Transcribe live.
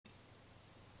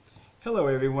Hello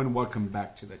everyone, welcome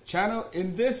back to the channel.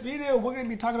 In this video, we're going to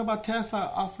be talking about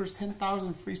Tesla offers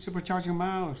 10,000 free supercharging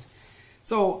miles.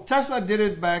 So Tesla did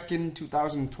it back in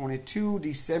 2022,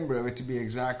 December to be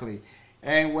exactly.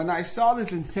 And when I saw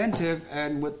this incentive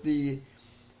and with the,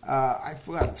 I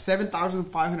forgot,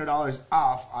 $7,500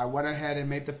 off, I went ahead and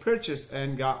made the purchase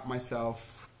and got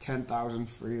myself 10,000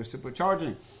 free of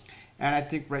supercharging. And I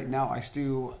think right now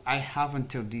I have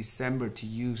until December to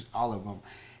use all of them.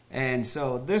 And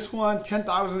so this one,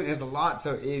 10,000 is a lot.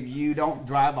 So if you don't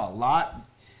drive a lot,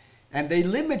 and they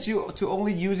limit you to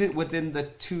only use it within the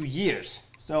 2 years.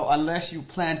 So unless you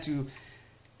plan to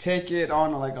take it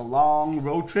on like a long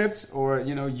road trips or,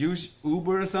 you know, use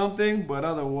Uber or something, but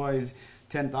otherwise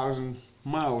 10,000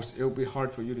 miles, it'll be hard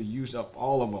for you to use up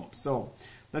all of them. So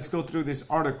let's go through this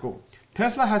article.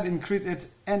 Tesla has increased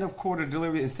its end of quarter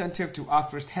delivery incentive to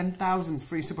offer 10,000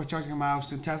 free supercharging miles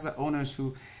to Tesla owners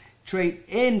who trade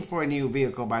in for a new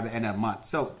vehicle by the end of the month.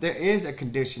 So there is a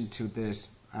condition to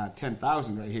this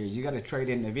 10,000 right here. You got to trade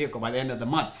in the vehicle by the end of the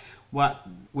month,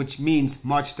 which means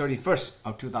March 31st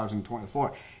of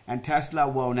 2024. And Tesla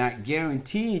will not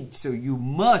guarantee, so you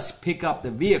must pick up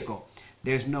the vehicle.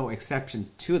 There's no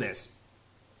exception to this.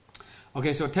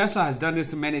 Okay, so Tesla has done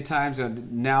this many times,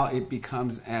 and now it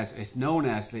becomes as it's known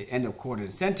as the end of quarter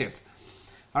incentive.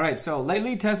 All right, so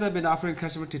lately Tesla has been offering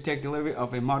customers to take delivery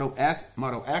of a Model S,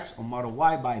 Model X, or Model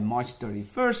Y by March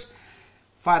 31st,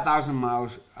 5,000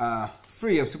 miles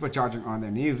free of supercharging on their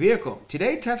new vehicle.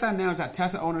 Today, Tesla announced that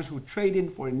Tesla owners who trade in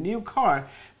for a new car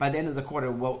by the end of the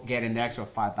quarter will get an extra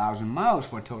 5,000 miles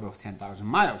for a total of 10,000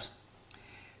 miles.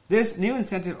 This new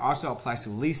incentive also applies to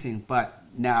leasing, but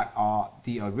not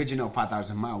the original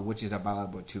 5,000 miles, which is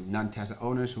available to non-Tesla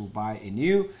owners who buy a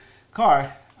new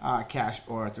car cash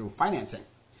or through financing.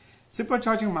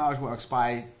 Supercharging miles will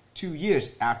expire 2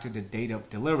 years after the date of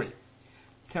delivery.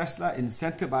 Tesla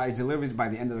incentivized deliveries by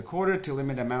the end of the quarter to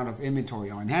limit the amount of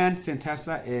inventory on hand, since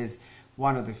Tesla is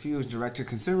one of the few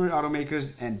direct-to-consumer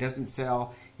automakers and doesn't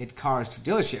sell its cars to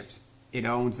dealerships. It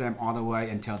owns them all the way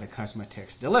until the customer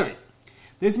takes delivery.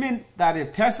 This means that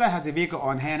if Tesla has a vehicle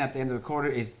on hand at the end of the quarter,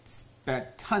 it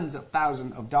spent tons of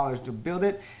thousands of dollars to build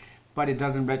it, but it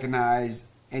doesn't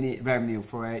recognize any revenue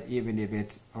for it, even if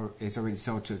it's already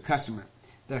sold to a customer.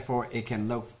 Therefore, it can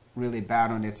look really bad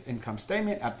on its income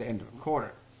statement at the end of the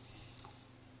quarter.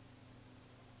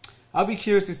 I'll be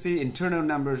curious to see internal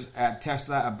numbers at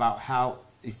Tesla about how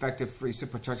effective free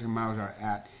supercharging miles are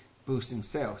at boosting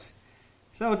sales.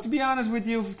 So to be honest with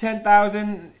you, for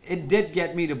 10,000, it did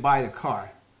get me to buy the car.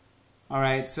 All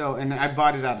right, so and I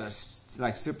bought it at a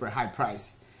like super high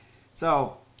price.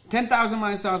 So 10,000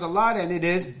 miles sounds a lot, and it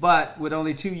is, but with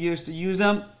only 2 years to use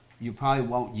them, you probably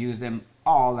won't use them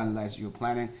all unless you're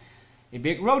planning a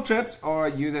big road trip or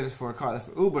use it for a car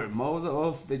for Uber. Most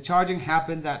of the charging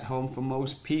happens at home for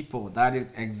most people. That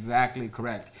is exactly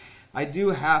correct. I do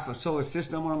have a solar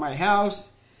system on my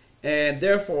house, and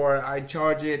therefore I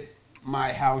charge it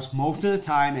my house most of the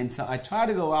time, and so I try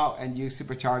to go out and use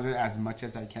supercharger as much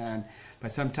as I can,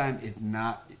 but sometimes it's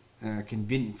not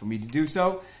convenient for me to do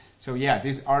so. So yeah,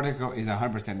 this article is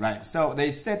 100% right. So they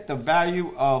said the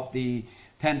value of the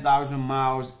 10,000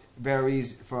 miles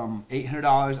varies from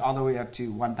 $800 all the way up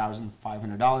to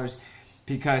 $1,500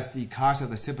 because the cost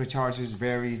of the superchargers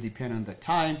varies depending on the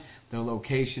time, the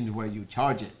locations where you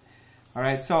charge it. All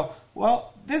right, so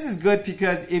well, this is good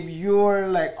because if you're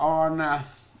like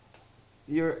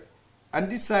you're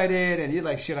undecided and you're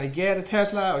like, should I get a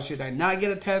Tesla or should I not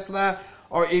get a Tesla?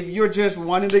 Or if you're just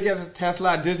wanting to get a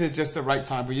Tesla, this is just the right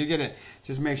time for you to get it.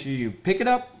 Just make sure you pick it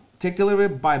up, take delivery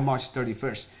by March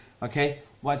 31st. Okay?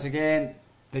 Once again,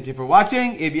 thank you for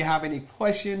watching. If you have any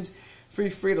questions, feel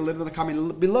free to leave them in the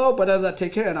comment below. But other than that,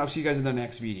 take care, and I'll see you guys in the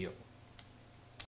next video.